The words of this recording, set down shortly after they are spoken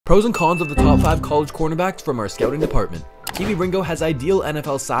Pros and cons of the top 5 college cornerbacks from our scouting department. Kelee Ringo has ideal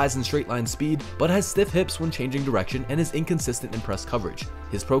NFL size and straight line speed, but has stiff hips when changing direction and is inconsistent in press coverage.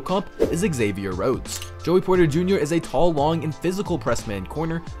 His pro comp is Xavier Rhodes. Joey Porter Jr. is a tall, long, and physical press man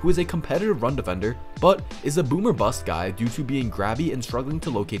corner who is a competitive run defender, but is a boomer bust guy due to being grabby and struggling to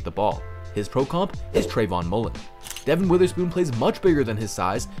locate the ball. His pro comp is Trayvon Mullen. Devon Witherspoon plays much bigger than his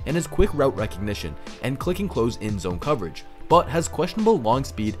size and has quick route recognition and click and close in zone coverage, but has questionable long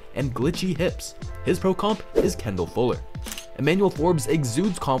speed and glitchy hips. His pro comp is Kendall Fuller. Emmanuel Forbes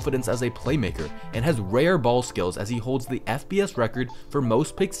exudes confidence as a playmaker and has rare ball skills as he holds the FBS record for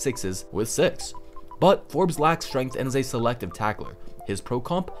most pick sixes with 6. But Forbes lacks strength and is a selective tackler. His pro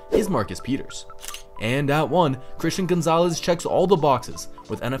comp is Marcus Peters. And at 1, Christian Gonzalez checks all the boxes.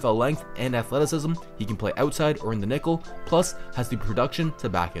 With NFL length and athleticism, he can play outside or in the nickel, plus has the production to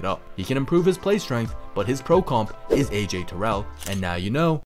back it up. He can improve his play strength, but his pro comp is AJ Terrell, and now you know.